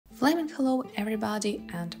Flaming hello everybody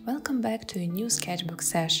and welcome back to a new sketchbook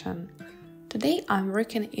session. Today I'm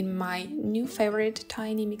working in my new favorite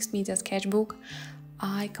tiny mixed media sketchbook.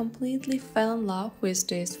 I completely fell in love with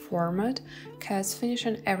this format because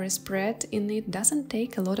finishing every spread in it doesn't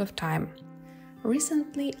take a lot of time.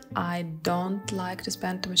 Recently I don't like to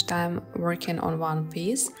spend too much time working on one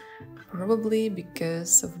piece, probably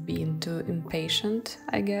because of being too impatient,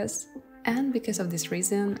 I guess. And because of this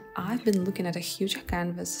reason, I've been looking at a huge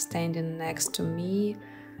canvas standing next to me,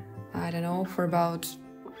 I don't know, for about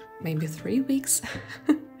maybe 3 weeks.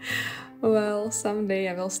 Well, someday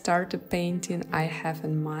I will start the painting I have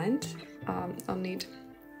in mind on it,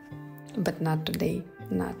 but not today,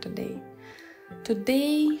 not today.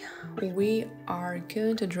 Today we are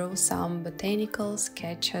going to draw some botanical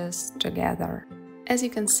sketches together. As you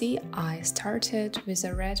can see, I started with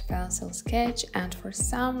a red pencil sketch and for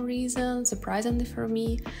some reason, surprisingly for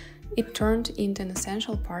me, it turned into an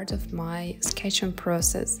essential part of my sketching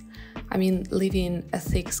process. I mean, leaving a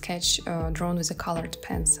thick sketch drawn with a colored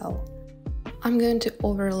pencil. I'm going to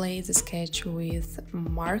overlay the sketch with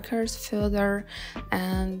markers further,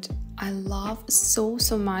 and I love so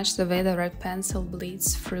much the way the red pencil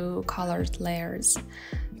bleeds through colored layers.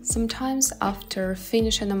 Sometimes after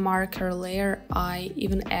finishing a marker layer, I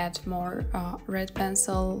even add more red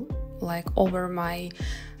pencil like over my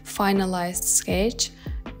finalized sketch,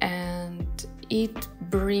 and it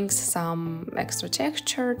brings some extra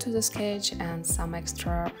texture to the sketch and some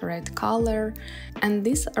extra red color. And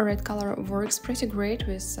this red color works pretty great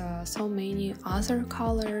with so many other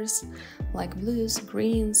colors like blues,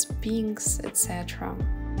 greens, pinks, etc.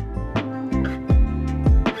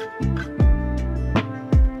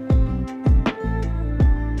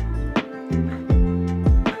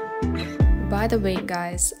 By the way,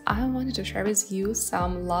 guys, I wanted to share with you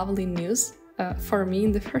some lovely news for me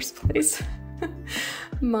in the first place.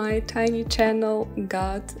 My tiny channel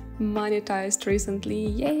got monetized recently,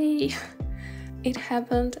 yay! It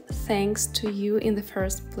happened thanks to you in the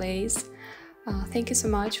first place. Thank you so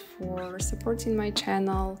much for supporting my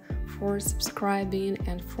channel, for subscribing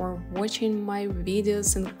and for watching my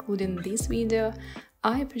videos, including this video.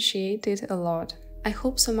 I appreciate it a lot. I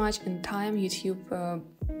hope so much in time YouTube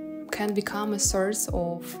can become a source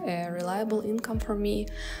of a reliable income for me,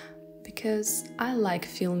 because I like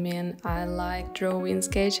filming, I like drawing,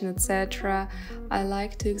 sketching, etc. I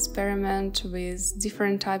like to experiment with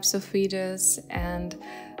different types of videos, and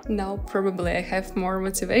now probably I have more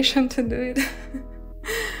motivation to do it.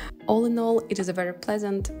 All in all, it is a very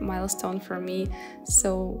pleasant milestone for me,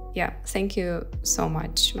 so yeah, thank you so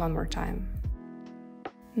much one more time.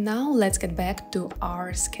 Now let's get back to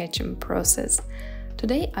our sketching process.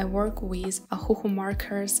 Today I work with Ahuhu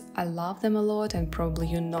markers. I love them a lot and probably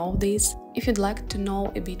you know this. If you'd like to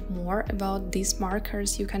know a bit more about these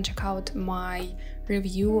markers, you can check out my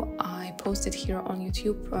review I posted here on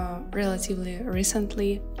YouTube relatively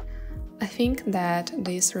recently. I think that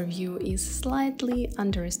this review is slightly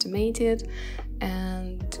underestimated,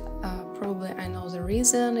 and probably I know the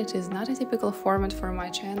reason. It is not a typical format for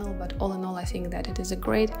my channel, but all in all I think that it is a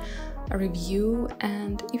great review,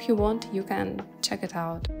 and if you want you can check it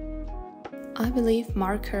out. I believe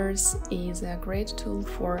markers is a great tool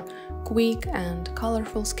for quick and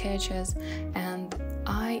colorful sketches, and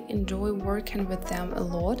I enjoy working with them a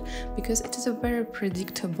lot because it is a very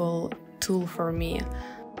predictable tool for me.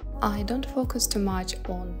 I don't focus too much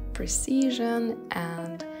on precision,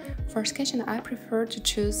 and for sketching I prefer to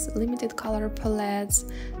choose limited color palettes,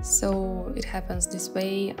 so it happens this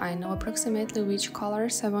way. I know approximately which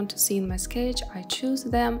colors I want to see in my sketch, I choose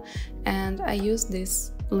them, and I use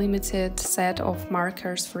this limited set of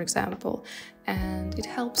markers, for example, and it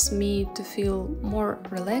helps me to feel more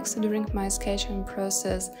relaxed during my sketching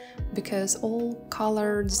process because all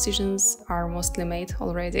color decisions are mostly made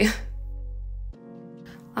already.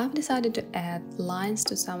 I've decided to add lines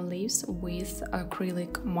to some leaves with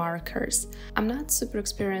acrylic markers. I'm not super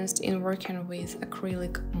experienced in working with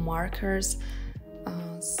acrylic markers,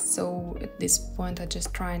 so at this point I'm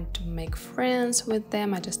just trying to make friends with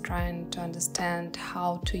them. I'm just trying to understand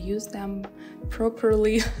how to use them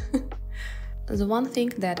properly. The one thing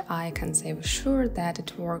that I can say for sure that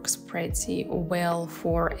it works pretty well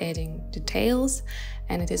for adding details,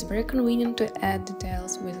 and it is very convenient to add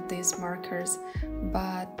details with these markers,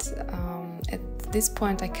 but at this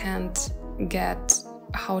point I can't get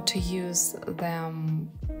how to use them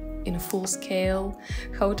in full scale,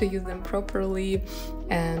 how to use them properly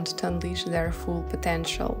and to unleash their full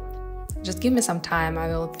potential. Just give me some time, I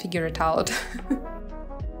will figure it out.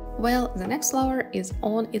 Well, the next flower is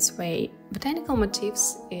on its way. Botanical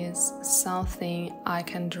motifs is something I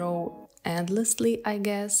can draw endlessly, I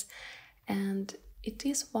guess, and it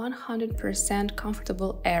is 100%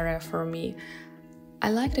 comfortable area for me. I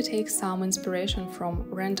like to take some inspiration from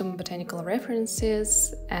random botanical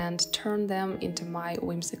references and turn them into my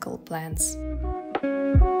whimsical plants.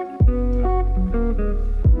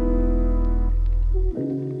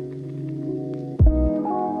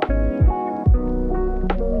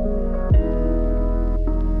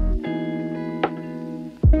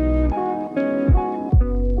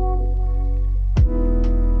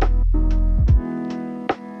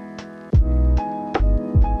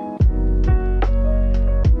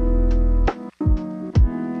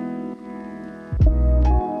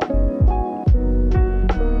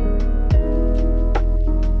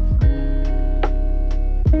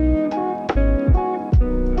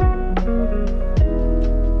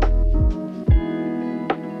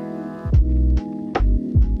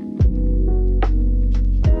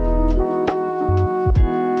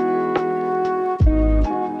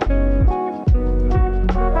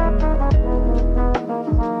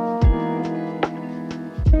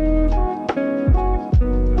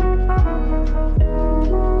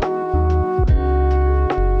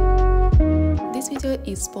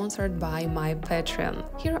 Is sponsored by my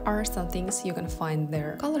Patreon. Here are some things you can find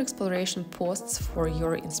there. Color exploration posts for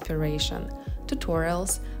your inspiration,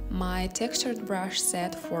 tutorials, my textured brush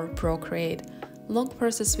set for Procreate, long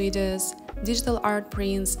process videos, digital art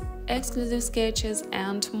prints, exclusive sketches,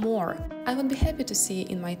 and more. I would be happy to see you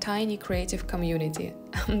in my tiny creative community.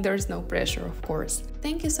 There's no pressure, of course.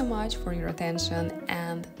 Thank you so much for your attention,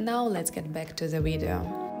 and now let's get back to the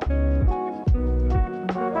video.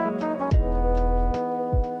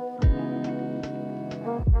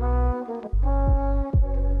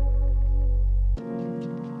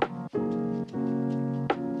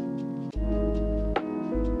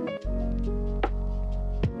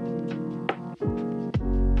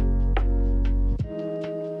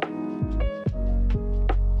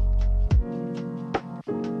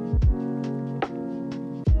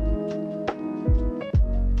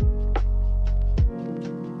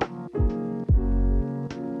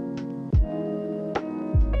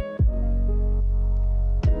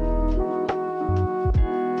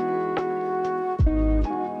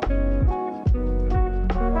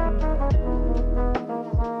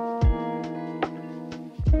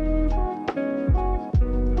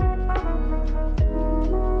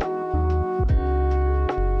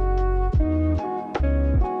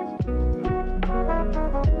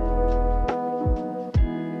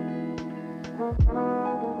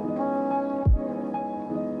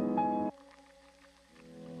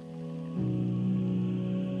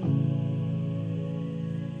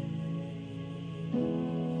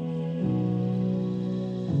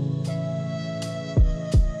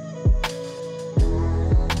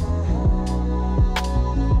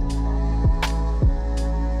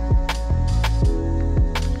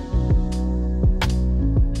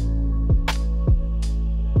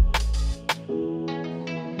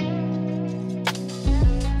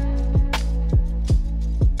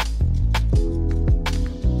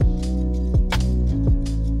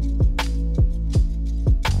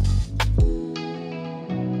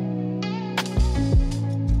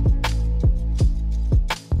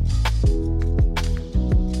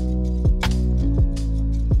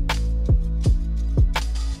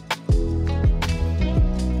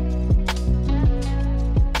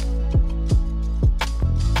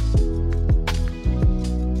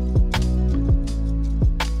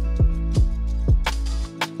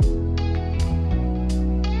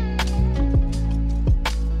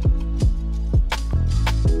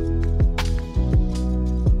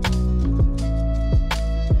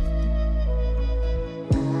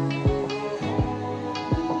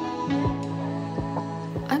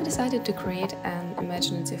 Decided to create an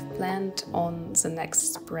imaginative plant on the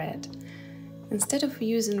next spread. Instead of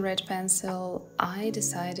using red pencil, I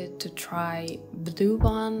decided to try blue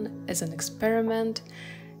one as an experiment,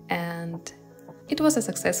 and it was a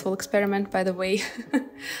successful experiment, by the way.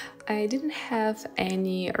 I didn't have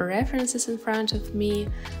any references in front of me,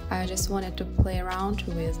 I just wanted to play around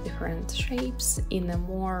with different shapes in a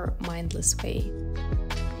more mindless way.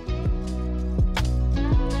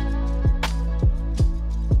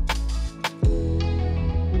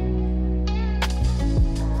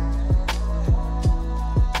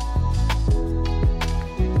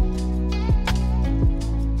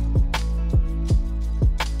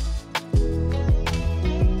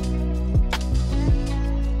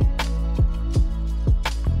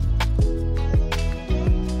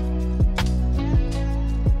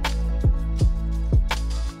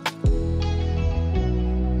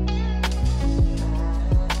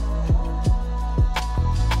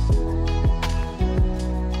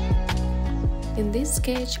 In this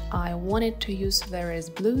sketch, I wanted to use various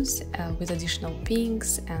blues with additional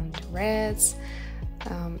pinks and reds.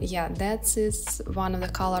 Yeah, that is one of the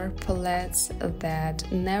color palettes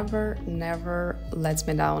that never lets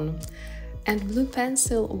me down. And blue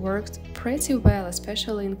pencil worked pretty well,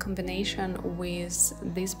 especially in combination with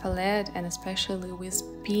this palette and especially with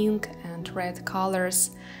pink and red colors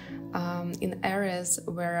in areas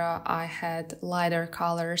where I had lighter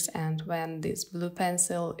colors and when this blue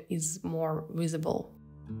pencil is more visible.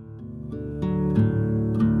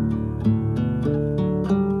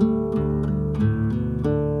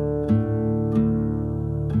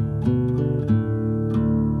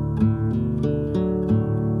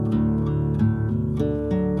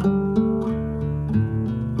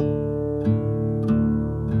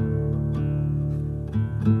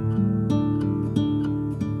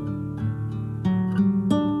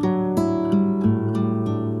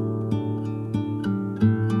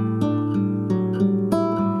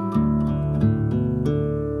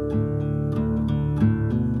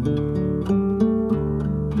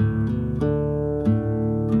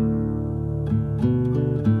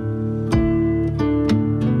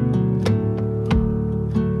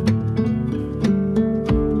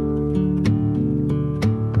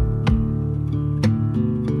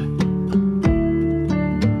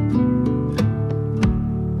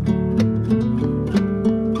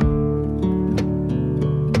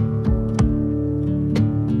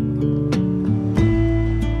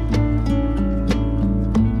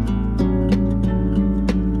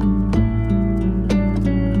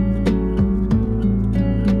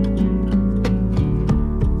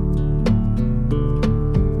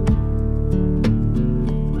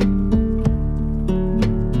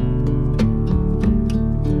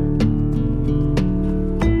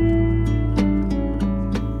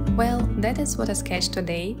 That is what I sketched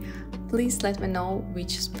today. Please let me know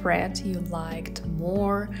which spread you liked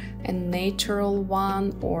more, a natural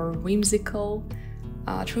one or whimsical.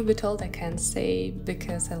 Truth be told, I can't say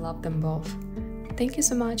because I love them both. Thank you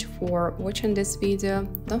so much for watching this video.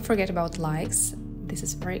 Don't forget about likes. This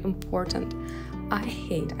is very important. I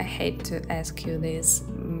hate to ask you this,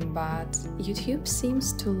 but YouTube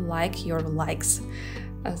seems to like your likes.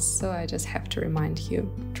 So I just have to remind you.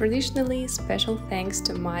 Traditionally, special thanks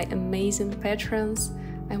to my amazing patrons.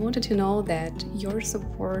 I wanted to know that your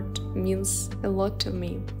support means a lot to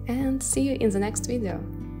me. And see you in the next video.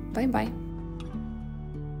 Bye bye!